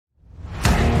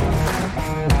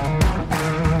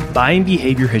Buying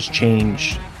behavior has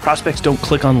changed. Prospects don't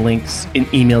click on links in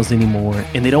emails anymore,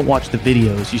 and they don't watch the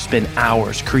videos you spend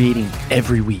hours creating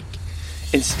every week.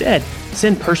 Instead,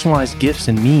 send personalized gifts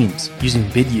and memes using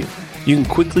Vidyou. You can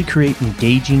quickly create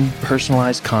engaging,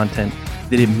 personalized content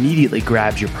that immediately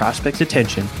grabs your prospect's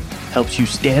attention, helps you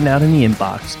stand out in the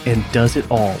inbox, and does it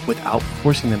all without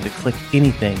forcing them to click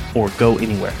anything or go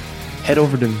anywhere. Head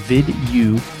over to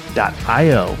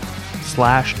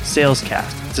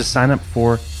vidyou.io/salescast to sign up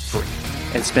for free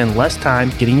and spend less time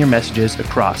getting your messages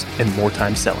across and more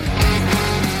time selling.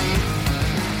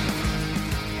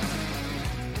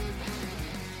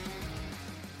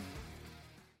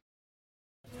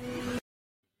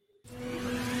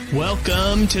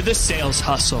 Welcome to the Sales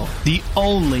Hustle, the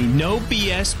only no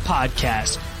BS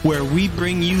podcast where we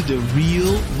bring you the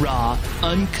real, raw,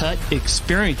 uncut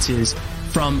experiences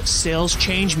from sales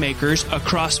change makers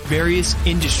across various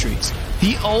industries.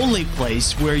 The only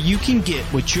place where you can get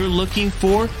what you're looking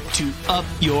for to up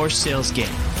your sales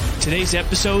game. Today's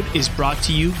episode is brought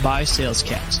to you by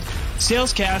Salescast.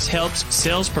 Salescast helps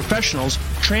sales professionals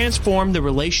transform the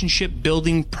relationship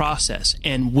building process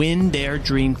and win their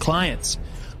dream clients.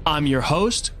 I'm your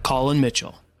host, Colin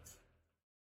Mitchell.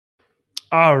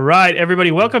 All right,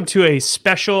 everybody, welcome to a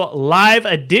special live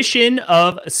edition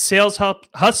of Sales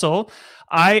Hustle.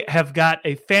 I have got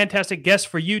a fantastic guest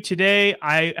for you today.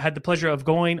 I had the pleasure of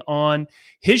going on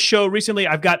his show recently.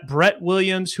 I've got Brett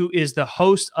Williams, who is the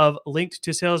host of Linked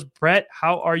to Sales. Brett,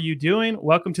 how are you doing?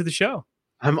 Welcome to the show.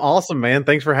 I'm awesome, man.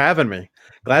 Thanks for having me.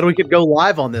 Glad we could go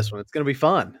live on this one. It's going to be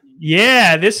fun.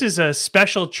 Yeah, this is a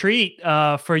special treat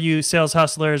for you sales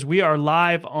hustlers. We are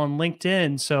live on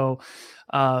LinkedIn, so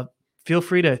feel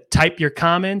free to type your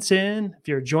comments in if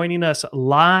you're joining us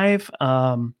live.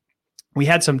 We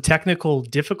had some technical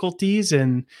difficulties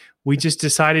and we just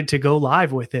decided to go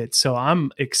live with it. So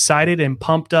I'm excited and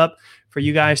pumped up for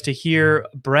you guys to hear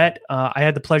Brett. I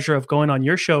had the pleasure of going on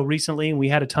your show recently and we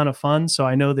had a ton of fun. So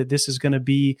I know that this is going to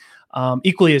be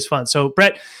equally as fun. So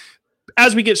Brett,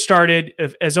 as we get started,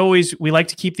 as always, we like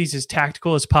to keep these as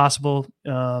tactical as possible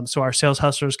so our sales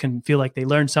hustlers can feel like they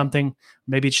learned something.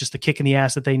 Maybe it's just the kick in the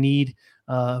ass that they need,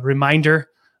 reminder.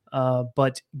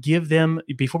 But give them,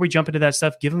 before we jump into that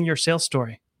stuff, give them your sales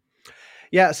story.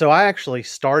 Yeah, so I actually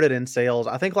started in sales,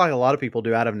 I think like a lot of people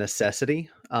do, out of necessity.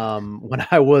 When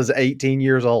I was 18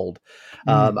 years old,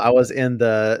 I was in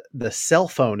the cell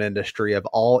phone industry of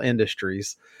all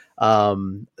industries,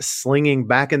 slinging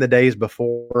back in the days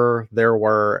before there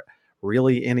were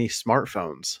really any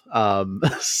smartphones.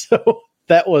 So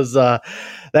that was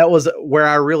where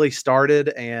I really started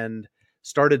and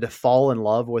started to fall in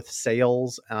love with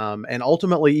sales, and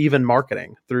ultimately even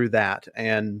marketing through that,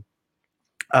 and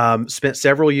spent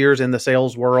several years in the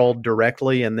sales world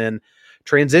directly, and then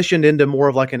transitioned into more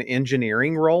of like an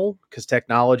engineering role because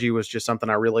technology was just something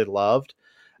I really loved.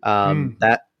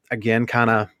 That again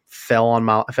kind of fell in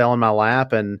my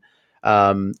lap, and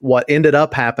what ended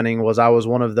up happening was I was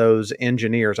one of those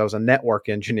engineers. I was a network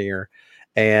engineer,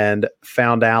 and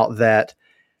found out that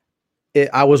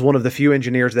I was one of the few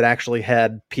engineers that actually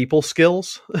had people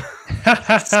skills.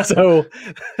 So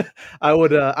I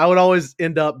would always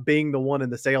end up being the one in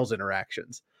the sales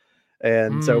interactions.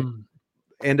 And so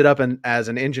ended up as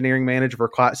an engineering manager for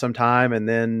quite some time, and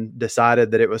then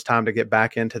decided that it was time to get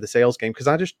back into the sales game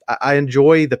because I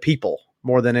enjoy the people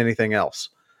more than anything else.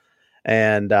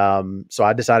 And so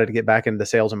I decided to get back into the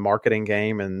sales and marketing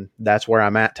game, and that's where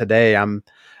I'm at today. I'm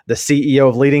the CEO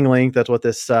of Leading Link. That's what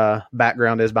this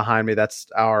background is behind me. That's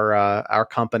our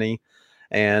company.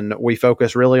 And we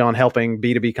focus really on helping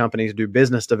B2B companies do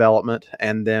business development.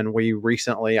 And then we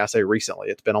recently,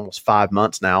 it's been almost 5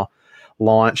 months now,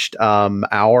 launched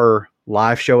our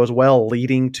live show as well,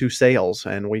 Leading to Sales.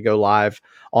 And we go live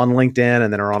on LinkedIn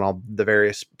and then are on all the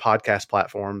various podcast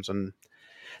platforms. And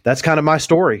that's kind of my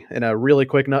story in a really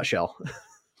quick nutshell.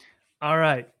 All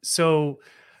right. So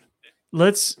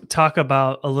let's talk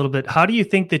about a little bit. How do you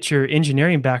think that your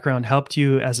engineering background helped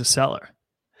you as a seller?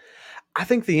 I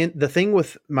think the thing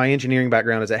with my engineering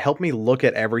background is it helped me look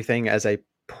at everything as a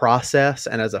process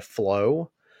and as a flow,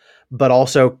 but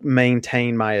also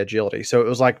maintain my agility. So it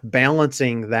was like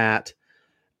balancing that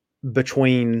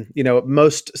between,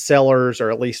 most sellers, or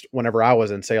at least whenever I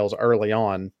was in sales early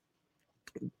on,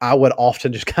 I would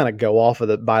often just kind of go off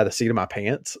by the seat of my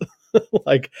pants.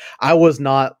 Like I was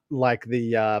not like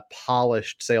the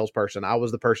polished salesperson. I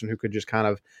was the person who could just kind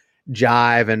of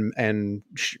jive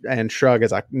and shrug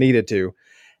as I needed to.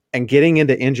 And getting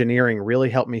into engineering really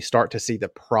helped me start to see the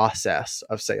process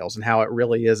of sales and how it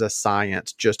really is a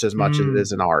science just as much as it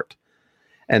is an art.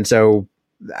 And so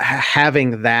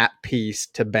having that piece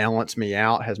to balance me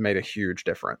out has made a huge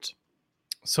difference.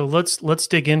 So let's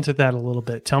dig into that a little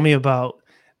bit. Tell me about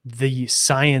the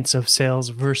science of sales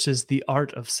versus the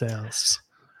art of sales.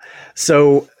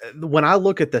 So when I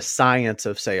look at the science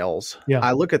of sales, Yeah.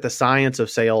 I look at the science of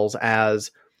sales as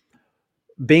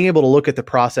being able to look at the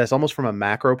process almost from a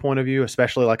macro point of view,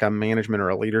 especially like a management or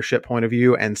a leadership point of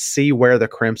view, and see where the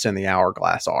crimps in the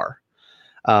hourglass are.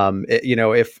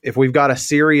 If we've got a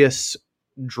serious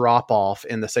drop off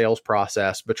in the sales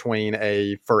process between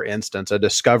for instance, a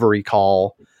discovery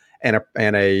call and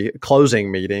a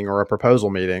closing meeting or a proposal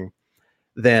meeting,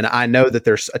 then I know that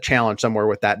there's a challenge somewhere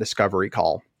with that discovery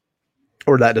call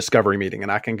or that discovery meeting.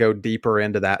 And I can go deeper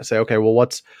into that and say, okay, well,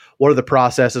 what are the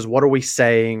processes? What are we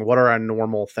saying? What are our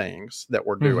normal things that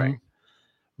we're doing?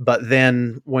 But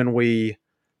then when we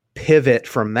pivot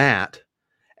from that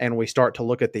and we start to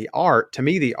look at the art, to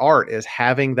me, the art is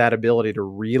having that ability to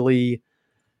really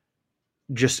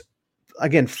just,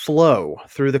 again, flow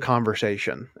through the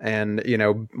conversation. And,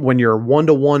 when you're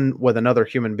one-to-one with another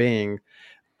human being,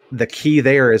 the key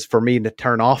there is for me to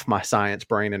turn off my science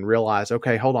brain and realize,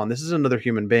 okay, hold on, this is another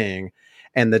human being.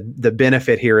 And the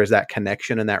benefit here is that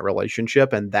connection and that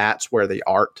relationship. And that's where the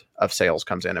art of sales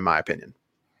comes in my opinion.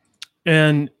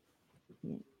 And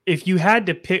if you had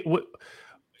to pick,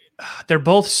 they're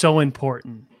both so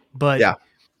important, but yeah.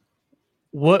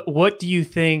 What do you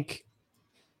think?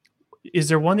 Is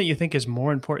there one that you think is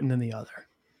more important than the other?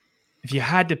 If you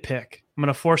had to pick, I'm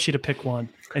going to force you to pick one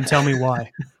and tell me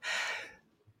why.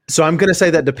 So I'm going to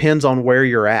say that depends on where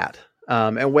you're at.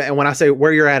 And when I say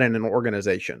where you're at in an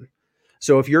organization,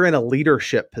 so if you're in a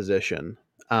leadership position,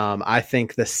 I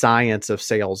think the science of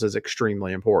sales is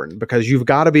extremely important because you've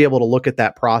got to be able to look at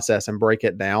that process and break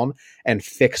it down and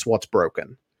fix what's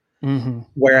broken. Mm-hmm.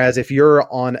 Whereas if you're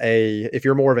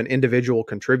more of an individual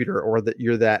contributor or that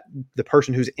you're the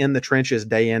person who's in the trenches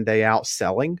day in, day out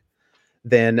selling,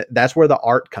 then that's where the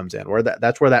art comes in,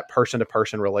 that's where that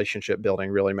person-to-person relationship building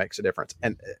really makes a difference.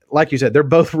 And like you said, they're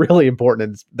both really important,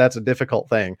 and that's a difficult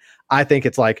thing. I think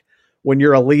it's like when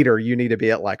you're a leader, you need to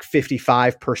be at like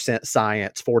 55%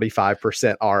 science,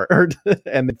 45% art,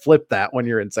 and then flip that when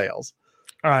you're in sales.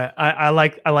 All right. I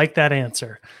like that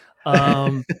answer.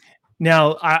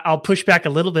 Now I'll push back a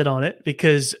little bit on it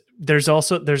because there's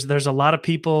a lot of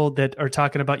people that are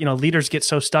talking about, leaders get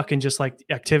so stuck in just like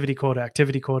activity quota.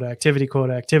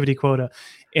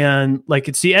 And like,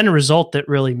 it's the end result that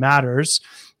really matters.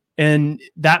 And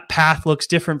that path looks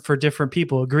different for different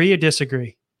people. Agree or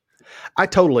disagree? I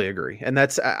totally agree. And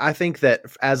I think that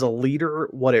as a leader,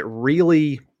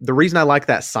 the reason I like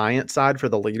that science side for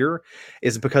the leader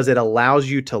is because it allows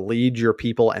you to lead your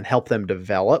people and help them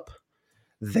develop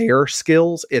their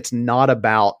skills. It's not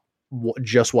about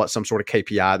just what some sort of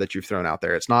KPI that you've thrown out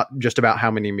there. It's not just about how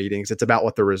many meetings. It's about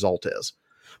what the result is.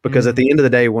 Because at the end of the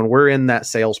day, when we're in that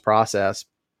sales process,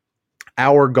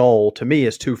 our goal to me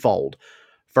is twofold.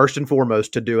 First and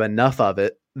foremost, to do enough of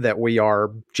it that we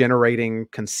are generating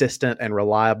consistent and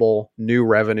reliable new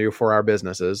revenue for our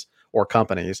businesses or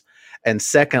companies. And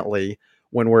secondly,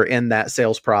 when we're in that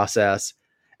sales process,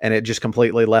 and it just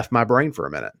completely left my brain for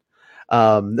a minute.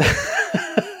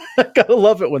 I gotta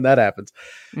love it when that happens.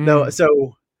 No,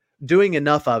 so doing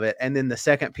enough of it. And then the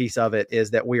second piece of it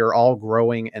is that we are all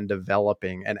growing and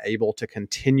developing and able to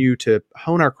continue to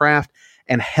hone our craft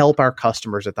and help our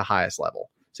customers at the highest level.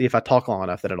 See if I talk long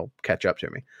enough that it'll catch up to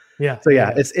me. Yeah. So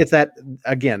it's that,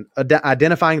 again,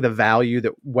 identifying the value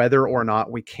that whether or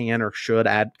not we can or should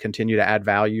continue to add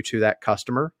value to that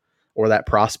customer or that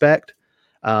prospect,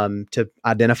 to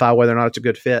identify whether or not it's a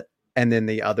good fit. And then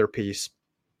the other piece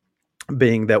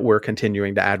being that we're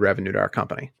continuing to add revenue to our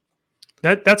company.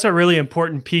 That's a really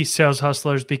important piece, sales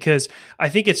hustlers, because I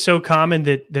think it's so common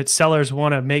that sellers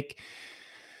want to make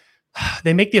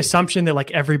the assumption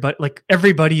that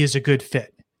everybody is a good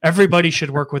fit. Everybody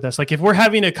should work with us. Like if we're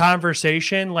having a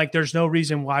conversation, like there's no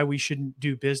reason why we shouldn't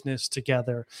do business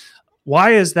together.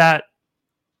 Why is that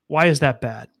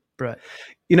bad, Brett?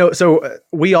 So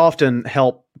we often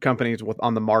help companies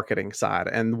on the marketing side.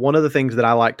 And one of the things that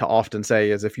I like to often say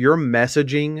is if your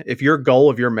goal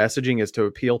of your messaging is to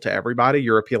appeal to everybody,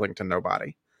 you're appealing to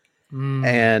nobody.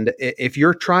 And if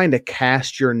you're trying to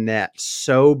cast your net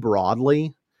so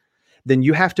broadly, then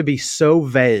you have to be so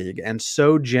vague and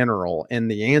so general in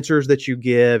the answers that you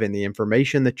give and the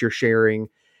information that you're sharing.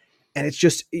 And it's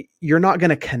just, you're not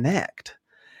going to connect.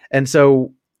 And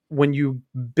so when you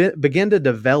begin to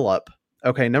develop,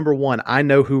 okay, number one, I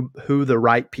know who the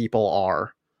right people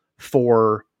are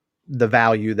for the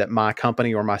value that my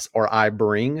company or I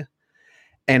bring.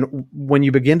 And when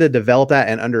you begin to develop that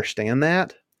and understand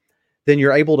that, then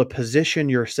you're able to position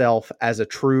yourself as a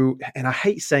true, and I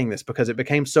hate saying this because it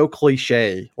became so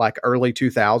cliche, like early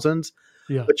 2000s,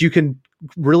 Yeah. but you can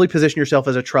really position yourself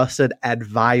as a trusted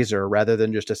advisor rather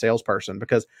than just a salesperson.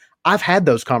 Because I've had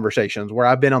those conversations where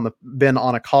I've been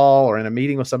on a call or in a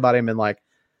meeting with somebody and been like,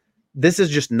 this is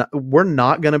just not, we're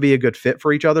not going to be a good fit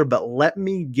for each other, but let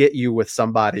me get you with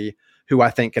somebody who I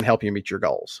think can help you meet your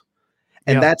goals.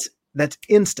 And Yeah. that's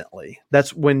instantly,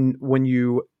 that's when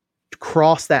you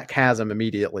cross that chasm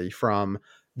immediately from,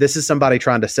 this is somebody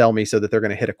trying to sell me so that they're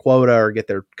going to hit a quota or get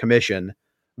their commission,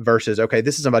 versus, okay,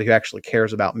 this is somebody who actually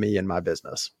cares about me and my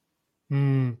business.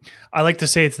 I like to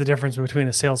say it's the difference between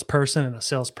a salesperson and a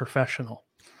sales professional.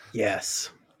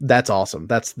 Yes. That's awesome.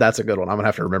 That's a good one. I'm gonna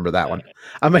have to remember that one.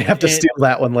 I may have to steal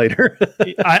that one later.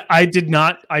 I did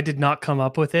not come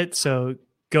up with it. So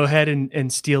go ahead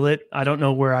and steal it. I don't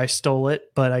know where I stole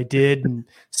it, but I did. And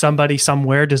somebody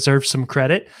somewhere deserves some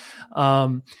credit.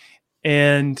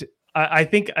 And I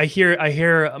think I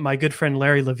hear my good friend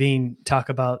Larry Levine talk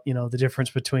about, the difference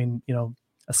between,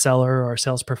 a seller or a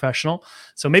sales professional.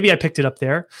 So maybe I picked it up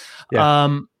there.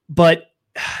 Yeah. But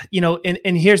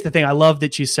and here's the thing. I love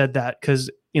that you said that, because,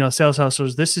 sales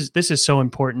hustlers, this is so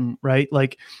important, right?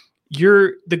 Like,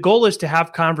 the goal is to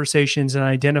have conversations and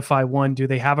identify, one, do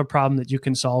they have a problem that you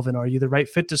can solve, and are you the right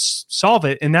fit to solve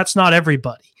it? And that's not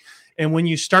everybody. And when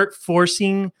you start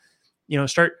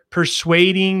start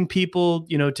persuading people,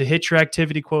 to hit your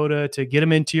activity quota, to get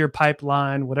them into your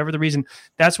pipeline, whatever the reason,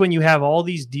 that's when you have all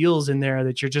these deals in there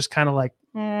that you're just kind of like,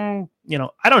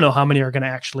 I don't know how many are going to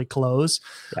actually close.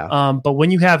 Yeah. But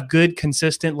when you have good,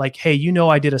 consistent, like, hey,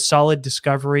 I did a solid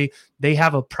discovery, they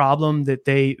have a problem that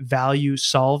they value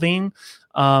solving,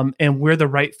 and we're the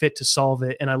right fit to solve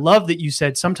it. And I love that you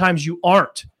said sometimes you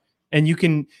aren't, and you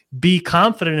can be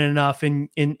confident enough in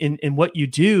what you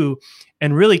do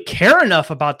and really care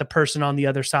enough about the person on the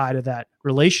other side of that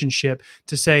relationship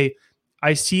to say,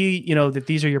 I see, that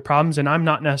these are your problems, and I'm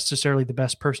not necessarily the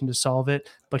best person to solve it,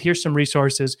 but here's some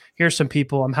resources. Here's some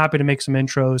people. I'm happy to make some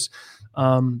intros.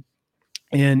 And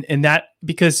that,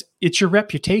 because it's your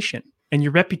reputation, and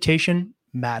your reputation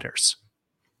matters.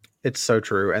 It's so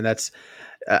true. And that's,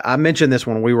 I mentioned this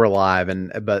when we were live,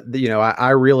 but I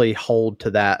really hold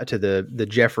to that, to the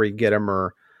Jeffrey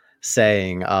Gitomer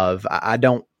saying of, I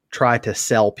don't try to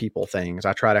sell people things.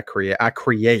 I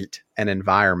create an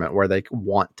environment where they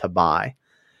want to buy.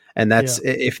 And that's,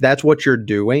 if that's what you're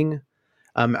doing.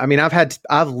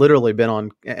 I've literally been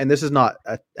on, and this is not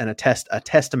a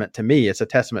testament to me. It's a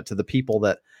testament to the people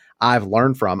that I've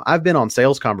learned from. I've been on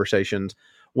sales conversations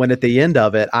when at the end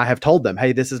of it, I have told them,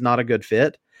 hey, this is not a good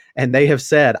fit. And they have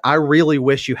said, I really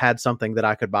wish you had something that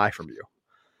I could buy from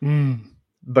you.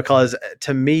 Because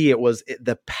to me, it was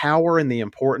the power and the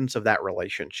importance of that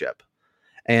relationship.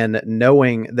 And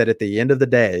knowing that at the end of the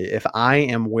day, if I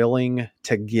am willing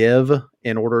to give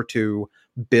in order to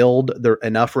build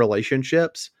enough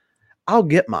relationships, I'll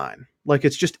get mine. Like,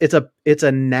 it's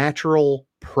a natural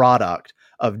product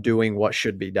of doing what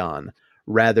should be done,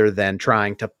 rather than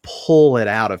trying to pull it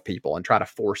out of people and try to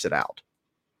force it out.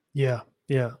 Yeah.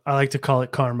 Yeah. I like to call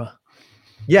it karma.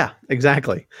 Yeah,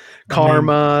 exactly.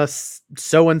 Karma,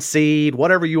 sowing seed,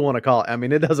 whatever you want to call it. I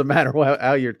mean, it doesn't matter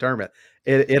how you term it.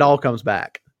 It all comes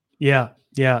back. Yeah.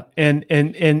 Yeah. And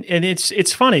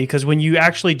it's funny, because when you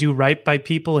actually do right by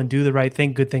people and do the right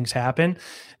thing, good things happen.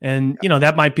 And,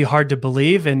 that might be hard to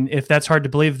believe. And if that's hard to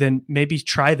believe, then maybe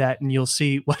try that and you'll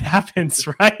see what happens,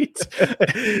 right?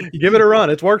 Give it a run.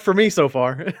 It's worked for me so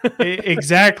far.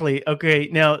 Exactly. Okay.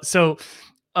 Now, so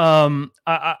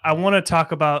I want to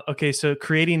talk about, so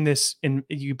creating this, and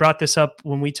you brought this up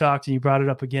when we talked and you brought it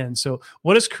up again. So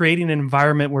what does creating an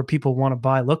environment where people want to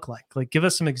buy look like? Like, give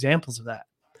us some examples of that.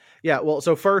 Yeah. Well,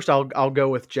 so first I'll go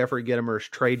with Jeffrey Gitomer's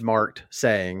trademarked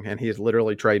saying, and he's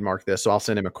literally trademarked this, so I'll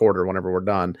send him a quarter whenever we're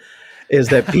done, is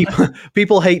that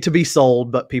people hate to be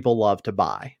sold, but people love to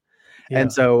buy. Yeah.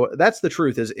 And so that's the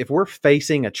truth, is if we're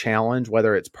facing a challenge,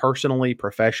 whether it's personally,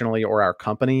 professionally, or our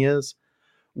company is,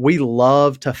 we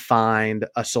love to find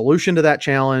a solution to that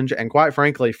challenge. And quite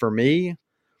frankly, for me,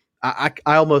 I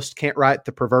almost can't write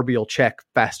the proverbial check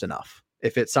fast enough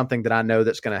if it's something that I know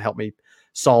that's going to help me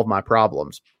solve my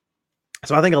problems.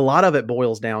 So I think a lot of it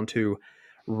boils down to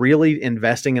really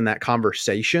investing in that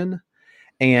conversation.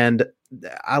 And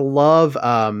I love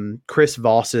Chris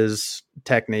Voss's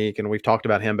technique, and we've talked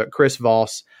about him, but Chris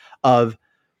Voss of,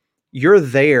 you're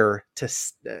there to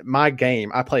my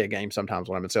game. I play a game sometimes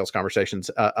when I'm in sales conversations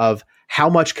of how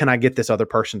much can I get this other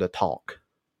person to talk?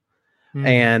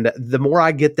 And the more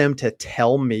I get them to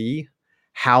tell me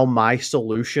how my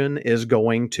solution is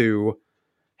going to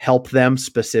help them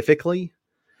specifically,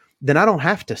 then I don't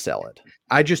have to sell it.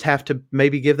 I just have to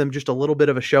maybe give them just a little bit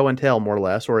of a show and tell, more or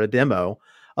less, or a demo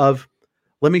of,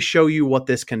 Let me show you what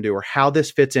this can do or how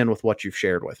this fits in with what you've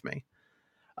shared with me.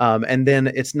 And then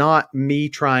it's not me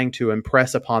trying to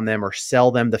impress upon them or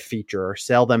sell them the feature or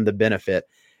sell them the benefit.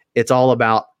 It's all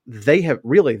about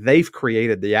they've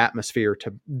created the atmosphere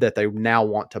that they now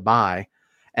want to buy.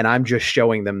 And I'm just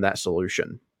showing them that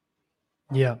solution.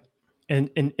 Yeah.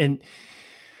 And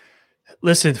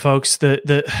listen, folks,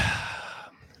 the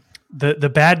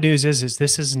bad news is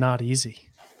this is not easy.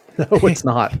 No, it's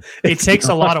not. It takes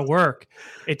a lot of work.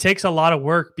 It takes a lot of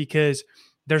work because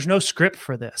there's no script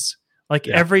for this. Like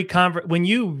every when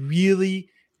you really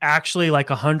actually like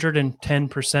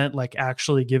 110% like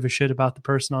actually give a shit about the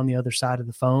person on the other side of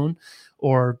the phone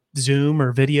or Zoom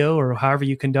or video or however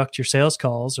you conduct your sales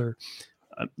calls, or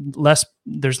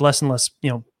there's less and less,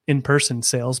 in-person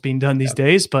sales being done these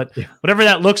days, but whatever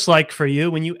that looks like for you,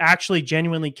 when you actually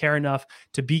genuinely care enough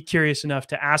to be curious enough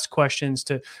to ask questions,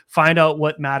 to find out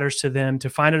what matters to them, to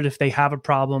find out if they have a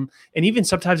problem. And even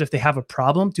sometimes if they have a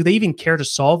problem, do they even care to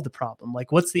solve the problem?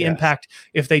 Like, what's the impact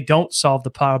if they don't solve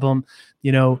the problem?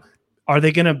 Are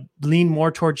they going to lean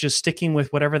more towards just sticking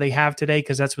with whatever they have today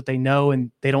because that's what they know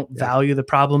and they don't value the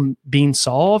problem being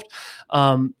solved?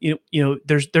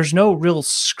 There's no real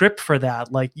script for that.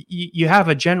 Like you have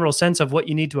a general sense of what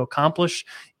you need to accomplish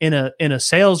in a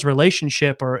sales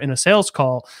relationship or in a sales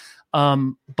call.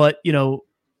 But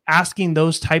asking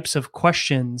those types of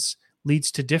questions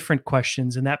leads to different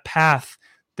questions, and that path,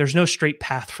 there's no straight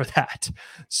path for that.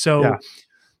 So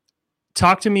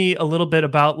talk to me a little bit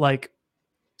about like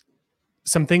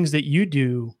some things that you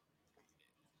do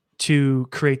to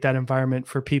create that environment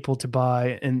for people to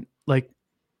buy and like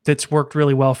that's worked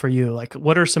really well for you. Like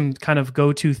what are some kind of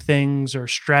go-to things or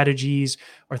strategies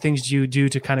or things you do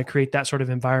to kind of create that sort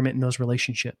of environment in those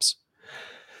relationships?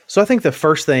 So I think the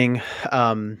first thing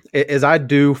is I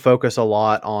do focus a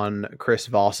lot on Chris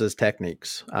Voss's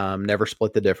techniques. Never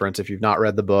split the difference. If you've not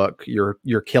read the book,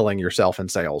 you're killing yourself in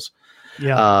sales.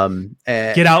 Yeah.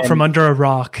 Get out from under a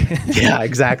rock. Yeah,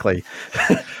 exactly.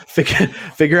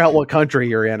 Figure out what country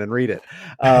you're in and read it.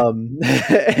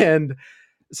 And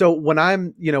so when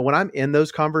I'm in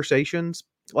those conversations,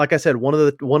 like I said, one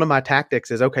of my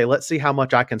tactics is, okay, let's see how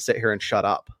much I can sit here and shut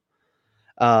up.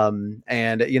 And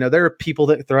there are people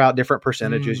that throw out different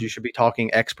percentages. You should be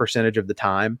talking X percentage of the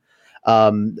time.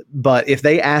 But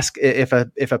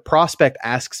if a prospect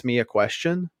asks me a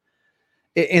question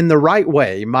in the right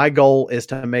way, my goal is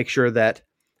to make sure that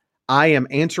I am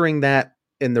answering that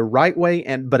in the right way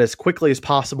but as quickly as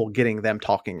possible, getting them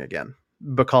talking again,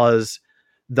 because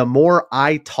the more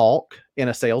I talk in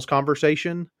a sales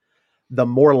conversation, the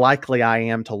more likely I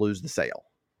am to lose the sale.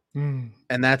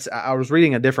 And I was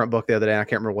reading a different book the other day. And I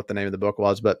can't remember what the name of the book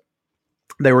was, but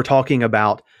they were talking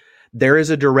about there is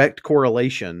a direct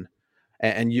correlation.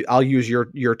 And I'll use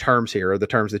your terms here, or the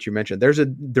terms that you mentioned. There's a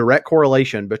direct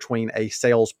correlation between a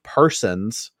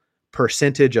salesperson's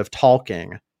percentage of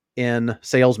talking in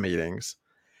sales meetings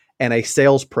and a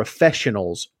sales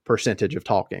professional's percentage of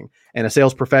talking. And a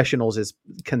sales professional's is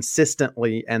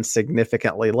consistently and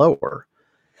significantly lower.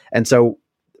 And so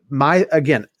I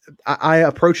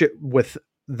approach it with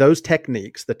those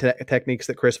techniques, the techniques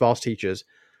that Chris Voss teaches,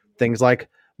 things like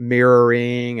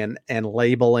mirroring and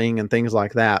labeling and things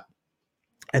like that.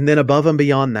 And then above and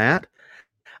beyond that,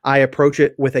 I approach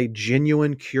it with a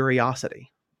genuine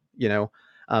curiosity.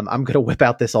 I'm going to whip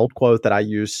out this old quote that I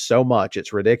use so much,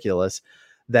 it's ridiculous,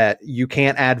 that you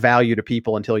can't add value to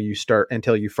people until you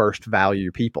first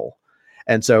value people.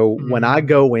 And so when I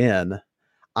go in,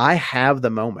 I have the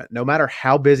moment, no matter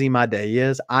how busy my day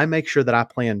is, I make sure that I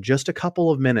plan just a couple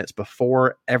of minutes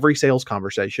before every sales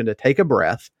conversation to take a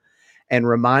breath and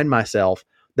remind myself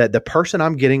that the person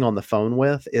I'm getting on the phone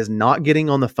with is not getting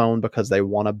on the phone because they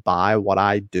want to buy what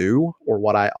I do or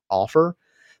what I offer.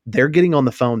 They're getting on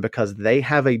the phone because they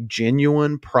have a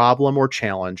genuine problem or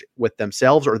challenge with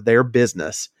themselves or their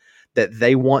business that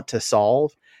they want to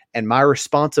solve. And my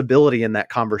responsibility in that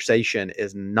conversation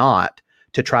is not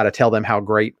to try to tell them how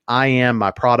great I am,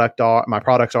 my products are,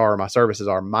 or my services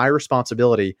are. My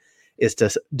responsibility is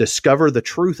to discover the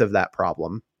truth of that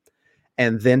problem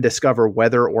and then discover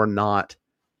whether or not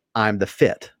I'm the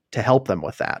fit to help them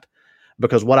with that.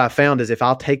 Because what I found is if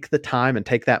I'll take the time and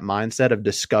take that mindset of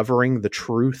discovering the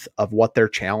truth of what their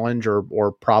challenge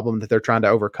or problem that they're trying to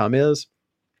overcome is,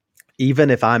 even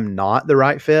if I'm not the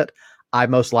right fit, I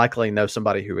most likely know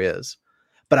somebody who is.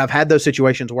 But I've had those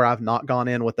situations where I've not gone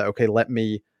in with okay, let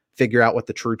me figure out what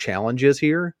the true challenge is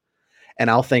here. And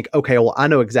I'll think, okay, well, I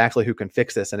know exactly who can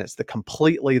fix this. And it's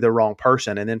completely the wrong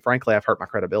person. And then frankly, I've hurt my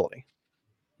credibility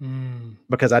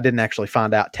because I didn't actually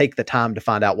take the time to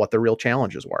find out what the real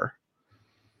challenges were.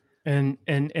 And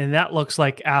that looks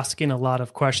like asking a lot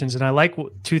of questions. And I like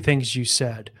two things you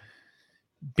said: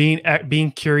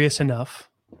 being curious enough,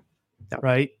 Yeah.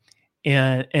 right,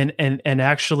 and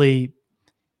actually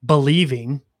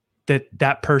believing that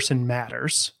that person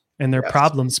matters and their Yes.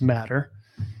 problems matter,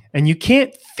 and you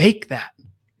can't fake that.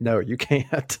 No, you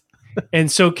can't.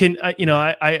 And so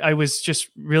I was just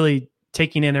really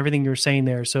taking in everything you're saying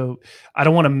there. So I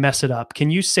don't want to mess it up.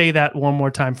 Can you say that one more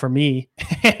time for me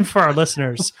and for our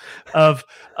listeners of,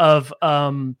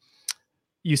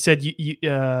 you said,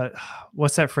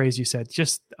 what's that phrase you said?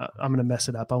 Just, I'm going to mess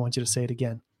it up. I want you to say it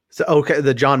again. So, okay.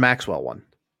 The John Maxwell one.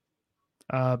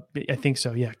 I think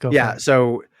so. Yeah. Go. Yeah. For it.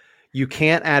 So you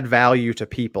can't add value to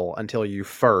people until you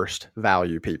first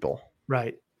value people.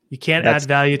 Right. You can't add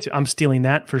value to, I'm stealing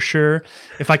that for sure,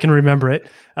 if I can remember it.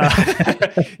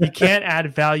 You can't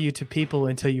add value to people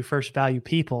until you first value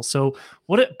people. So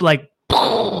what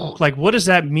what does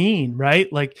that mean?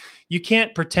 Right? Like you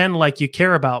can't pretend like you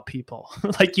care about people.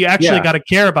 Like you actually got to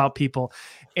care about people.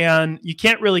 And you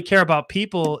can't really care about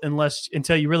people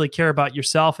until you really care about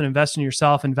yourself and invest in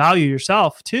yourself and value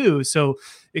yourself too. So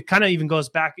it kind of even goes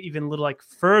back even a little like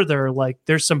further, like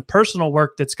there's some personal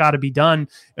work that's got to be done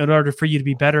in order for you to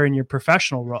be better in your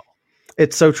professional role.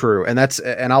 It's so true. And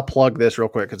I'll plug this real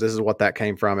quick because this is what that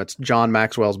came from. It's John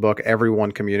Maxwell's book,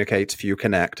 Everyone Communicates, Few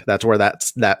Connect. That's where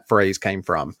that phrase came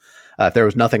from. If there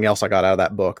was nothing else I got out of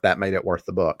that book, that made it worth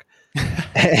the book.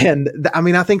 And I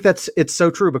mean, I think it's so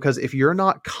true because if you're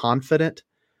not confident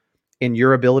in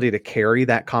your ability to carry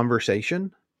that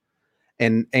conversation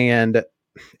and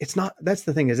it's not, that's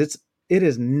the thing is it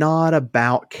is not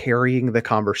about carrying the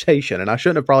conversation. And I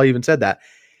shouldn't have probably even said that.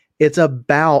 It's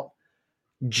about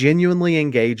genuinely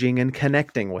engaging and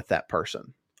connecting with that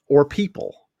person or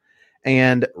people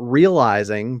and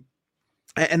realizing,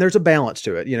 and there's a balance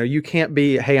to it. You know, you can't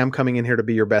be, hey, I'm coming in here to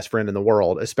be your best friend in the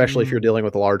world, especially if you're dealing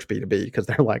with a large B2B, because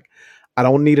they're like, I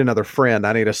don't need another friend.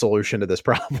 I need a solution to this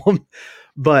problem.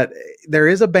 But there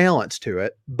is a balance to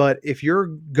it. But if you're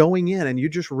going in and you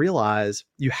just realize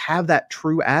you have that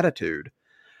true attitude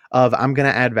of I'm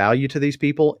going to add value to these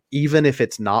people, even if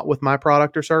it's not with my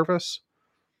product or service,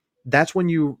 that's when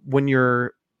you're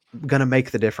going to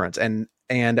make the difference and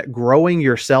growing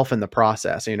yourself in the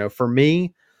process. You know, for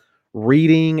me,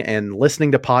 reading and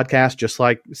listening to podcasts, just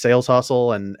like Sales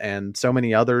Hustle and so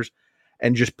many others,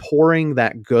 and just pouring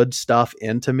that good stuff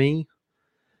into me,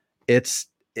 that's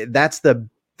the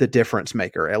difference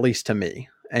maker, at least to me.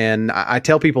 And I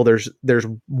tell people there's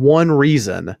one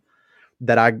reason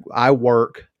that I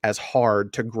work as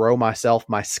hard to grow myself,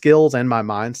 my skills and my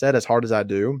mindset as hard as I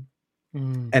do.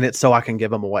 And it's so I can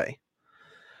give them away,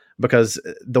 because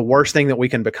the worst thing that we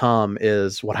can become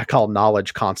is what I call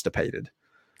knowledge constipated.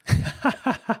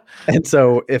 And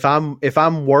so if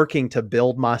I'm working to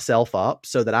build myself up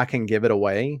so that I can give it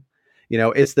away, you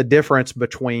know, it's the difference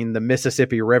between the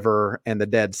Mississippi River and the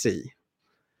Dead Sea.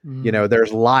 You know,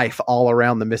 there's life all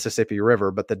around the Mississippi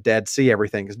River, but the Dead Sea,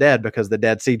 everything's dead because the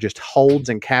Dead Sea just holds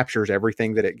and captures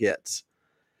everything that it gets.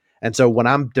 And so when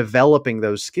I'm developing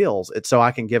those skills, it's so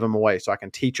I can give them away, so I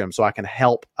can teach them, so I can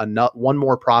help one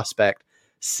more prospect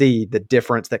see the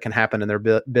difference that can happen in their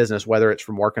business, whether it's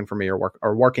from working for me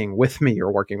or working with me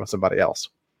or working with somebody else.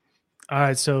 All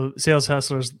right. So Sales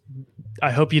Hustlers,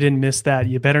 I hope you didn't miss that.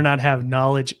 You better not have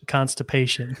knowledge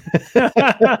constipation. That's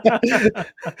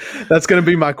going to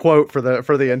be my quote for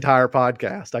the entire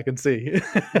podcast. I can see.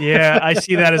 Yeah. I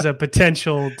see that as a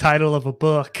potential title of a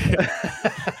book.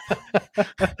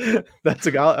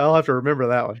 I'll have to remember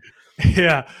that one.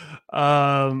 Yeah.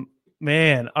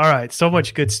 Man. All right. So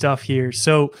much good stuff here.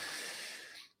 So,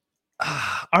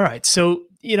 all right. So,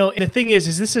 you know, and the thing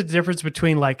is this a difference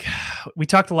between, like, we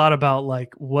talked a lot about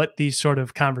like what these sort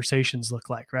of conversations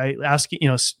look like, right? Asking, you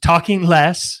know, talking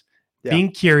less,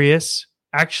 being curious,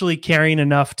 actually caring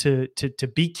enough to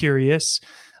be curious.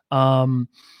 And,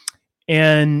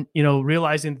 you know,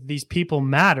 realizing that these people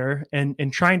matter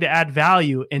and trying to add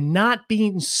value and not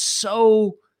being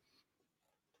so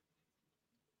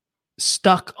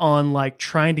stuck on like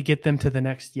trying to get them to the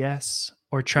next yes,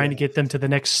 or trying to get them to the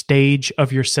next stage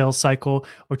of your sales cycle,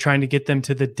 or trying to get them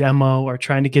to the demo, or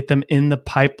trying to get them in the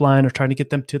pipeline, or trying to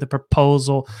get them to the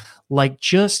proposal. Like,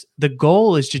 just the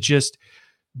goal is to just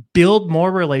build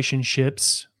more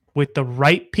relationships with the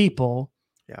right people.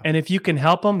 Yeah. And if you can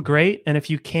help them, great. And if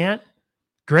you can't,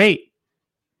 great.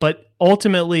 But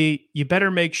ultimately, you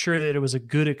better make sure that it was a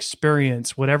good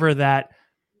experience, whatever that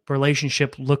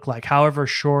relationship looked like, however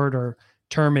short or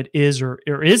term it is or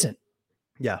isn't.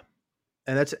 Yeah.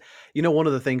 And that's, you know, one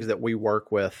of the things that we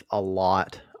work with a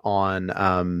lot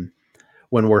on,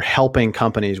 when we're helping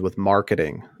companies with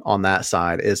marketing on that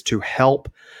side is to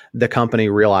help the company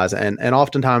realize, and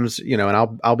oftentimes, and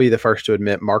I'll be the first to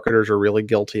admit, marketers are really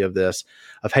guilty of this,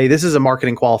 of, hey, this is a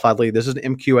marketing qualified lead. This is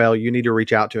an MQL. You need to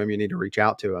reach out to him. You need to reach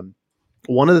out to him.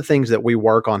 One of the things that we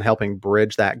work on helping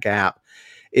bridge that gap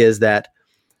is that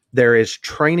there is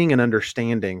training and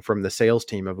understanding from the sales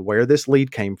team of where this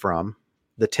lead came from,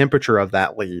 the temperature of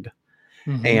that lead,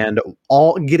 and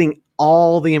getting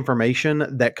all the information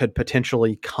that could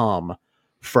potentially come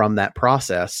from that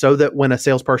process, so that when a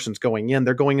salesperson's going in,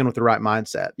 they're going in with the right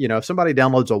mindset. If somebody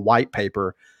downloads a white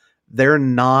paper, they're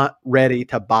not ready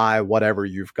to buy whatever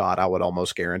you've got. I would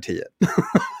almost guarantee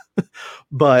it.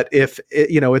 But if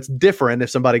it's different if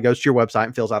somebody goes to your website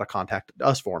and fills out a contact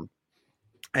us form.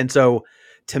 And so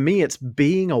to me, it's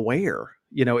being aware,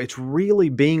 it's really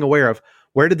being aware of,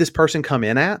 where did this person come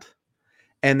in at?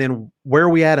 And then where are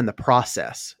we at in the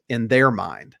process in their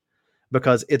mind?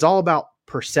 Because it's all about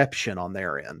perception on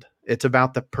their end. It's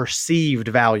about the perceived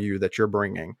value that you're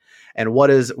bringing. And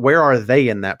where are they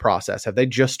in that process? Have they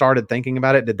just started thinking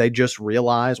about it? Did they just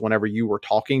realize whenever you were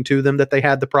talking to them that they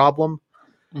had the problem?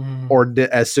 Or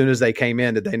as soon as they came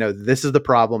in, did they know, this is the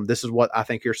problem? This is what I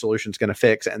think your solution is going to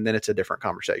fix. And then it's a different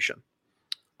conversation.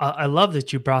 I love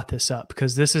that you brought this up,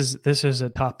 because this is a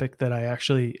topic that I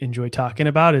actually enjoy talking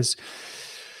about, is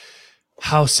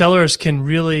how sellers can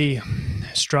really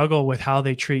struggle with how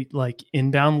they treat like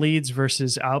inbound leads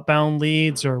versus outbound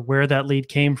leads, or where that lead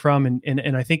came from.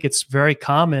 And I think it's very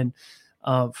common,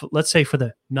 let's say for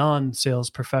the non-sales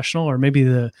professional, or maybe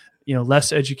the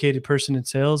less educated person in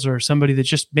sales, or somebody that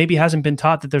just maybe hasn't been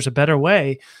taught that there's a better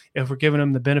way, if we're giving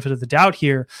them the benefit of the doubt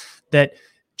here, that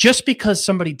just because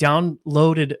somebody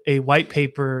downloaded a white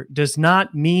paper does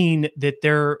not mean that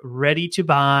they're ready to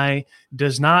buy,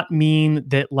 does not mean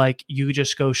that like you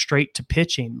just go straight to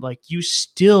pitching. Like there's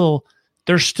still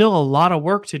a lot of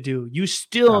work to do. You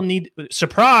still need,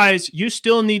 surprise, you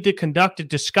still need to conduct a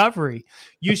discovery.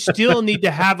 You still need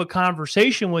to have a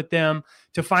conversation with them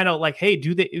to find out, like, hey,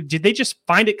 did they just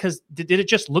find it because did it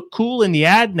just look cool in the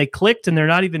ad and they clicked and they're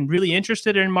not even really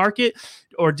interested in market?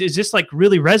 Or does this like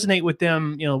really resonate with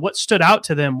them? What stood out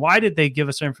to them? Why did they give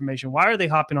us their information? Why are they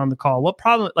hopping on the call? What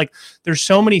problem? Like, there's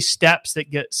so many steps that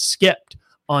get skipped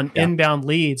on inbound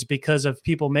leads because of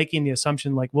people making the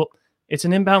assumption like, well, it's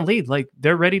an inbound lead. Like,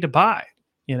 they're ready to buy,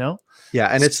 Yeah.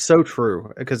 And it's so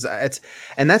true, because that's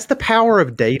the power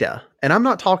of data. And I'm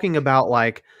not talking about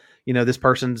like, these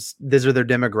are their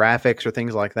demographics or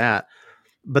things like that.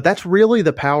 But that's really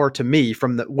the power to me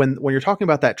from when you're talking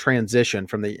about that transition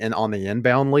from on the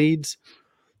inbound leads,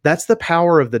 that's the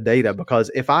power of the data.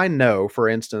 Because if I know, for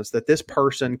instance, that this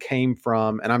person came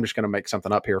from, and I'm just going to make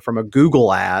something up here, from a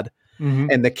Google ad,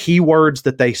 and the keywords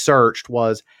that they searched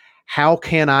was, how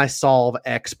can I solve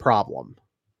X problem?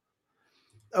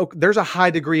 Oh, there's a high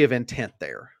degree of intent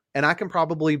there. And I can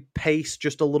probably pace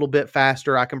just a little bit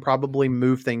faster. I can probably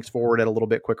move things forward at a little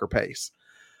bit quicker pace.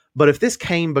 But if this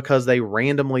came because they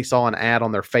randomly saw an ad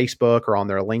on their Facebook or on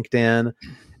their LinkedIn,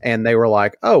 and they were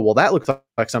like, oh, well, that looks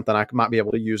like something I might be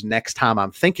able to use next time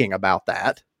I'm thinking about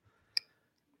that,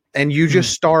 and you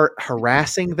just start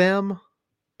harassing them,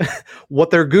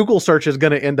 what their Google search is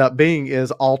going to end up being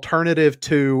is alternative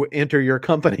to enter your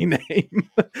company name.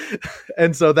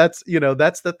 And so that's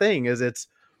the thing, is it's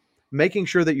making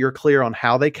sure that you're clear on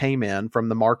how they came in from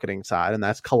the marketing side, and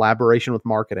that's collaboration with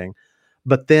marketing.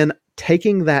 But then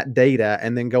taking that data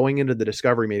and then going into the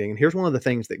discovery meeting. And here's one of the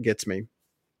things that gets me,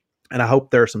 and I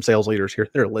hope there are some sales leaders here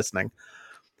that are listening.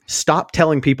 Stop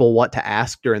telling people what to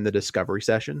ask during the discovery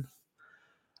session,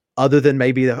 other than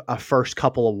maybe a first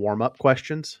couple of warm-up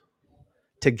questions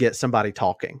to get somebody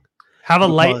talking. Have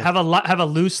a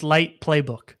loose light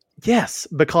playbook. Yes,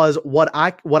 because what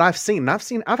I've seen,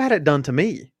 I've had it done to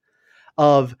me,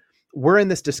 of we're in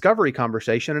this discovery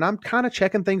conversation and I'm kind of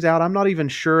checking things out. I'm not even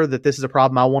sure that this is a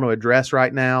problem I want to address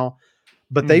right now,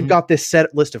 but they've got this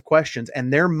set list of questions,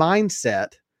 and their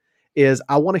mindset is,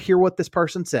 I want to hear what this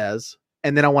person says,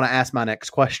 and then I want to ask my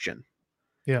next question.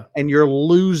 Yeah. And you're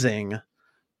losing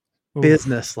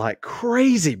business like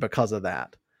crazy because of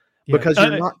that, because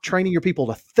you're not training your people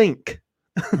to think.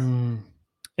 And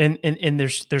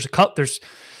there's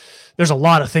a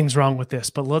lot of things wrong with this,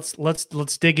 but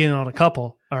let's dig in on a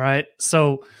couple. All right.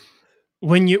 So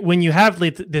when you have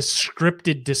this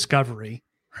scripted discovery,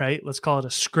 right? Let's call it a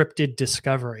scripted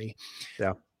discovery.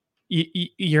 Yeah.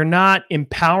 You're not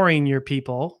empowering your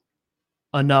people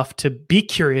enough to be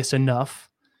curious enough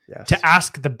to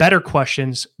ask the better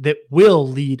questions that will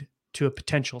lead to a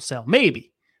potential sale,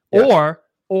 maybe, or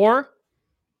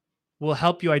will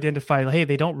help you identify, hey,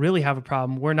 they don't really have a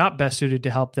problem. We're not best suited to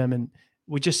help them, and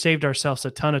we just saved ourselves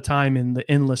a ton of time in the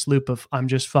endless loop of I'm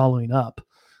just following up.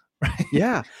 Right.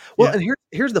 Yeah. Well, and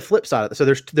here's the flip side of it. So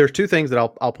there's two things that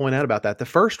I'll point out about that. The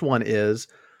first one is,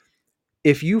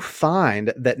 if you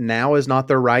find that now is not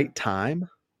the right time,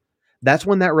 that's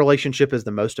when that relationship is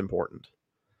the most important.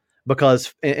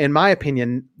 Because in my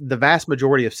opinion, the vast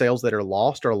majority of sales that are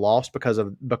lost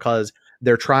because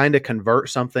they're trying to convert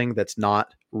something that's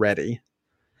not ready,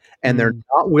 and they're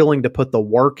not willing to put the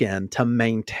work in to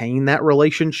maintain that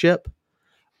relationship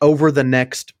over the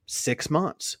next 6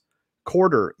 months,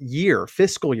 quarter, year,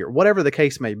 fiscal year, whatever the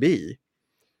case may be,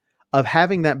 of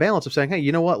having that balance of saying, hey,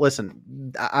 you know what?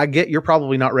 Listen, I get you're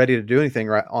probably not ready to do anything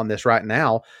right on this right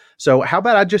now. So how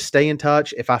about I just stay in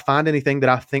touch? If I find anything that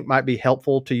I think might be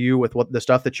helpful to you with what the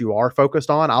stuff that you are focused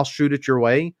on, I'll shoot it your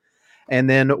way. And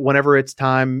then whenever it's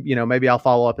time, maybe I'll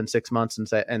follow up in 6 months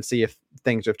and see if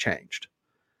things have changed.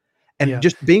 And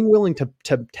just being willing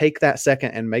to take that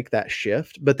second and make that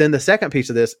shift. But then the second piece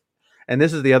of this, and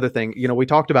this is the other thing, we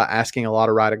talked about asking a lot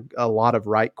of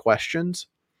right questions.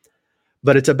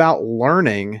 But it's about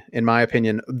learning, in my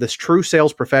opinion. This true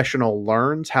sales professional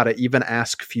learns how to even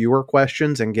ask fewer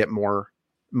questions and get more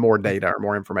data or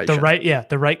more information.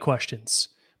 The right questions,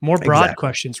 more broad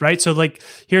questions, right? So like,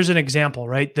 here's an example,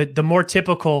 right? The more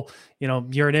typical,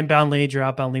 you're an inbound lead, you're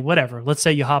outbound lead, whatever. Let's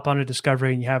say you hop on a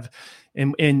discovery and you have,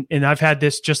 and I've had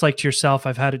this just like to yourself.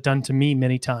 I've had it done to me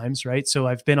many times, right? So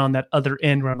I've been on that other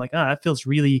end where I'm like, that feels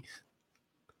really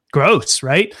gross,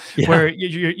 right? Yeah. Where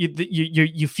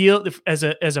you feel as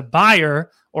a buyer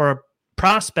or a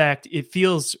prospect, it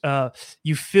feels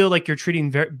you feel like you're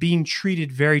being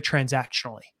treated very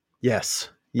transactionally. Yes.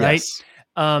 Right.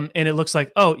 And it looks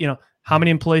like, how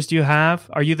many employees do you have?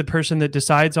 Are you the person that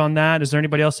decides on that? Is there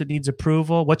anybody else that needs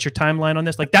approval? What's your timeline on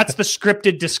this? Like, that's the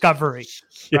scripted discovery,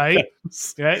 right?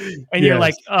 Yes. Right. And you're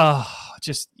like,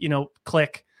 just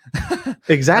click.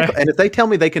 Exactly. Right? And if they tell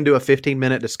me they can do a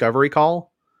 15-minute discovery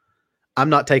call, I'm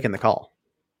not taking the call.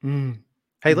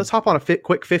 Hey, let's hop on a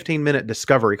quick 15-minute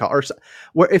discovery call. Or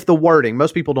where if the wording,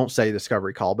 most people don't say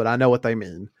discovery call, but I know what they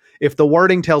mean. If the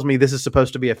wording tells me this is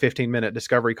supposed to be a 15-minute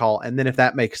discovery call, and then if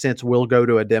that makes sense, we'll go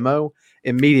to a demo,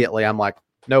 immediately I'm like,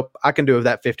 nope, I can do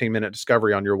that 15-minute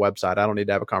discovery on your website. I don't need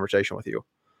to have a conversation with you.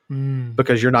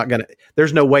 Because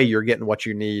there's no way you're getting what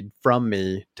you need from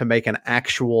me to make an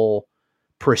actual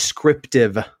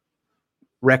prescriptive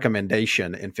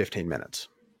recommendation in 15 minutes.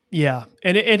 Yeah.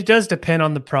 And it does depend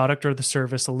on the product or the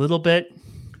service a little bit.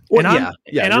 Well,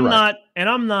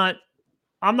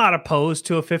 I'm not opposed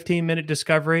to a 15-minute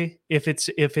discovery if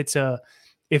it's a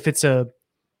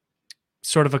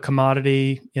sort of a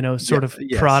commodity,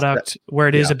 product where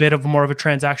it is a bit of more of a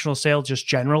transactional sale just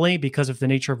generally because of the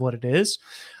nature of what it is.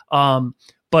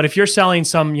 But if you're selling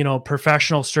some,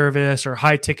 professional service or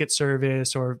high ticket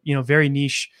service or, very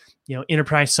niche,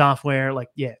 enterprise software,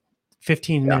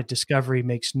 15-minute discovery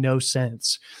makes no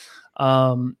sense.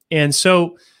 And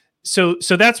so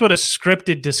that's what a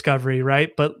scripted discovery, right?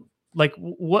 But like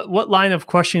what line of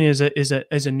questioning is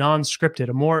a non-scripted,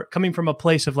 a more coming from a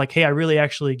place of like, hey, I really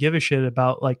actually give a shit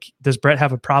about, like, does Brett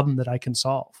have a problem that I can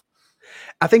solve?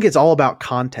 I think it's all about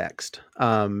context.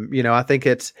 I think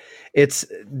it's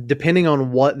depending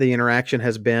on what the interaction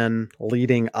has been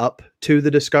leading up to the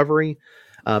discovery.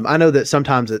 I know that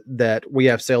sometimes that we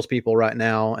have salespeople right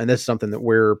now, and this is something that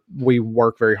we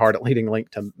work very hard at Leading Link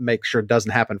to make sure it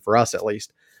doesn't happen for us, at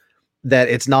least, that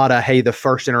it's not the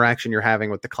first interaction you're having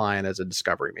with the client is a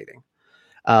discovery meeting.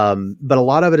 But a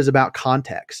lot of it is about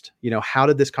context. How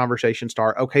did this conversation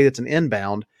start? Okay, it's an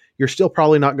inbound. You're still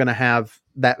probably not going to have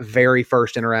that very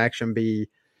first interaction be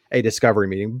a discovery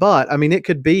meeting. But I mean, it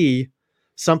could be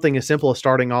something as simple as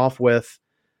starting off with,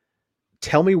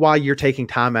 tell me why you're taking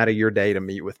time out of your day to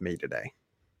meet with me today.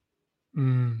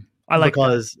 I like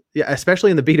because that.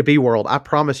 Especially in the B2B world, I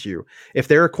promise you, if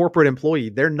they're a corporate employee,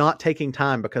 they're not taking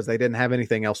time because they didn't have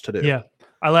anything else to do. Yeah.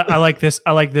 I like this.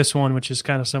 I like this one, which is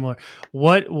kind of similar.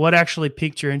 What actually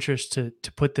piqued your interest to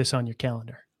put this on your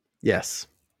calendar? Yes.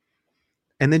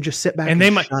 And then just sit back and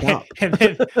shut up. And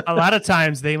then a lot of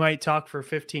times they might talk for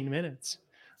 15 minutes.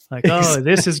 Like,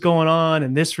 this is going on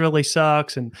and this really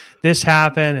sucks and this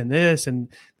happened and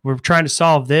we're trying to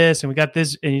solve this and we got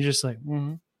this. And you're just like,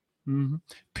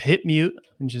 hit mute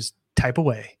and just type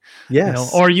away.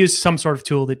 Yes. Or use some sort of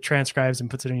tool that transcribes and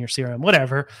puts it in your CRM,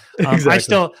 whatever.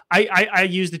 Exactly. I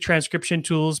use the transcription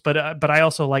tools, but I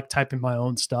also like typing my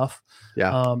own stuff.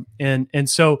 Yeah. And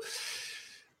so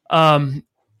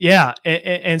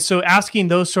so asking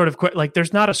those sort of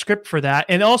there's not a script for that.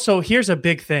 And also here's a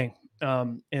big thing.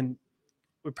 And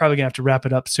we're probably gonna have to wrap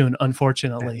it up soon,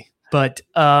 unfortunately. But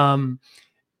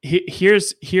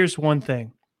here's one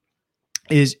thing.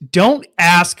 is don't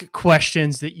ask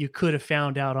questions that you could have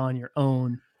found out on your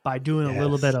own by doing a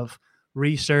little bit of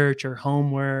research or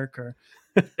homework or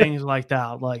things like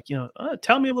that. Like,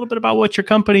 tell me a little bit about what your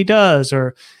company does,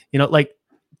 or, like,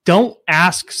 don't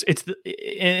ask.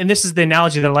 And this is the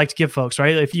analogy that I like to give folks,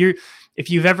 right? If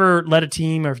you've ever led a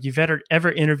team, or if you've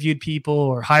ever interviewed people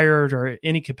or hired or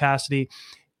any capacity,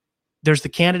 there's the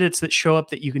candidates that show up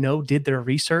that did their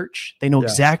research. They know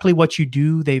exactly what you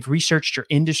do. They've researched your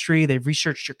industry. They've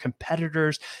researched your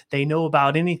competitors. They know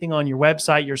about anything on your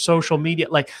website, your social media.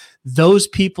 Like, those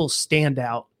people stand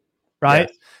out, right?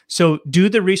 Yes. So do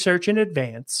the research in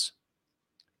advance,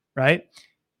 right?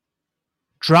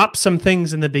 Drop some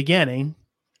things in the beginning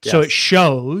so it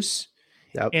shows,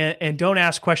 and don't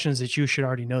ask questions that you should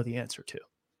already know the answer to.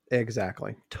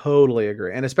 Exactly. Totally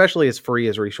agree. And especially as free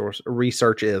as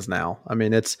research is now. I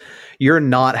mean, you're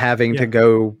not having to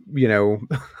go,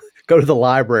 go to the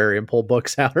library and pull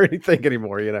books out or anything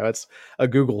anymore. It's a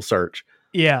Google search.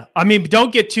 Yeah. I mean,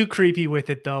 don't get too creepy with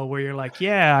it though, where you're like,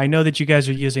 yeah, I know that you guys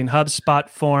are using HubSpot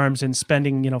forms and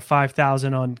spending,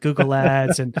 $5,000 on Google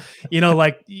ads. And,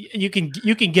 like you can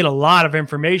get a lot of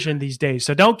information these days.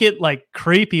 So don't get like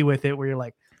creepy with it where you're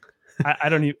like, I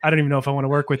don't even know if I want to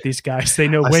work with these guys. They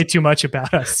know way too much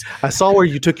about us. I saw where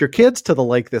you took your kids to the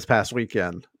lake this past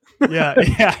weekend. Yeah.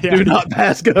 Do not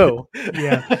pass go.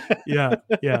 Yeah.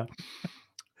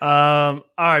 All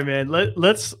right, man.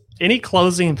 Let's. Any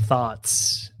closing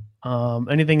thoughts?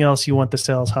 Anything else you want the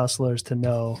sales hustlers to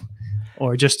know,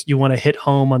 or just you want to hit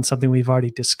home on something we've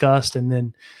already discussed, and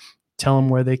then tell them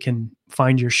where they can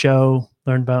find your show,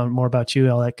 learn more about you,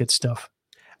 all that good stuff?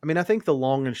 I mean, I think the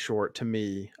long and short to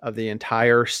me of the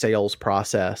entire sales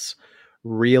process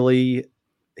really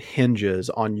hinges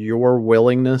on your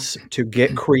willingness to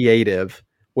get creative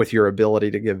with your ability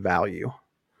to give value.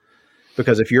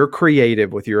 Because if you're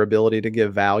creative with your ability to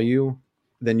give value,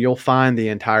 then you'll find the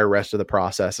entire rest of the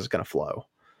process is going to flow.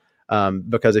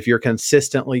 Because if you're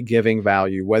consistently giving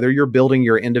value, whether you're building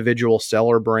your individual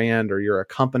seller brand or you're a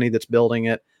company that's building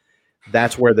it,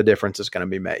 that's where the difference is going to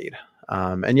be made.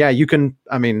 And yeah, you can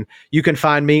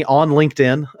find me on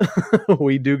LinkedIn.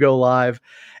 We do go live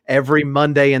every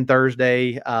Monday and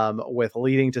Thursday with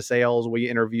Leading to Sales. We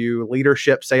interview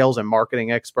leadership, sales, and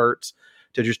marketing experts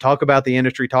to just talk about the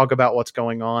industry, talk about what's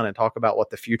going on, and talk about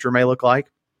what the future may look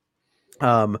like.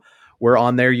 We're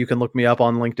on there. You can look me up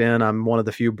on LinkedIn. I'm one of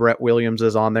the few Brett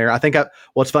Williamses on there. I think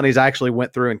what's funny is I actually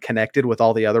went through and connected with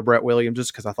all the other Brett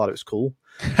Williamses because I thought it was cool.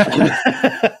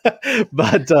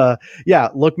 But yeah,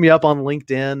 look me up on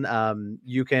LinkedIn.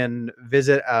 You can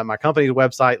visit my company's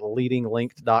website,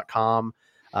 leadinglinked.com.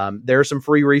 There are some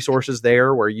free resources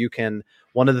there where you can,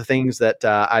 one of the things that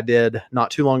I did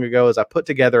not too long ago is I put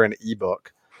together an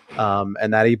ebook.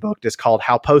 And that ebook is called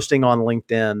How Posting on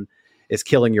LinkedIn is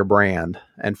Killing Your Brand,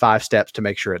 and 5 steps to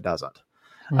make sure it doesn't.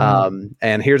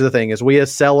 And here's the thing is we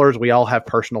as sellers, we all have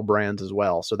personal brands as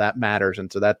well. So that matters. And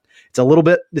so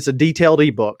it's a detailed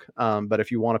ebook. But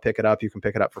if you want to pick it up, you can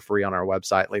pick it up for free on our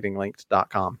website,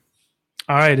 leadinglinked.com.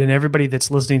 All right. And everybody that's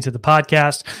listening to the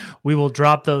podcast, we will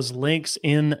drop those links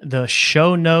in the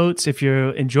show notes. If you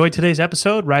enjoyed today's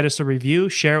episode, write us a review,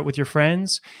 share it with your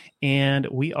friends, and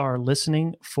we are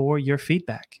listening for your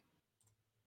feedback.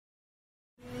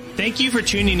 Thank you for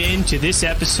tuning in to this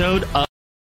episode of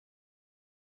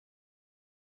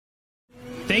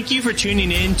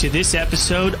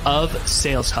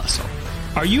Sales Hustle.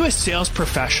 Are you a sales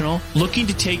professional looking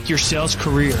to take your sales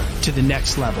career to the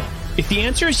next level? If the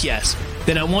answer is yes,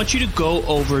 then I want you to go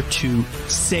over to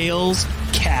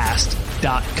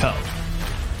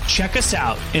salescast.co. Check us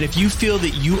out, and if you feel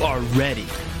that you are ready,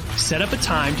 set up a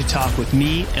time to talk with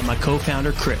me and my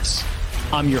co-founder, Chris.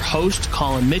 I'm your host,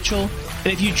 Colin Mitchell.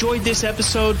 And if you enjoyed this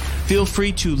episode, feel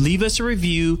free to leave us a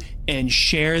review and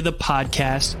share the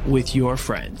podcast with your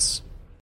friends.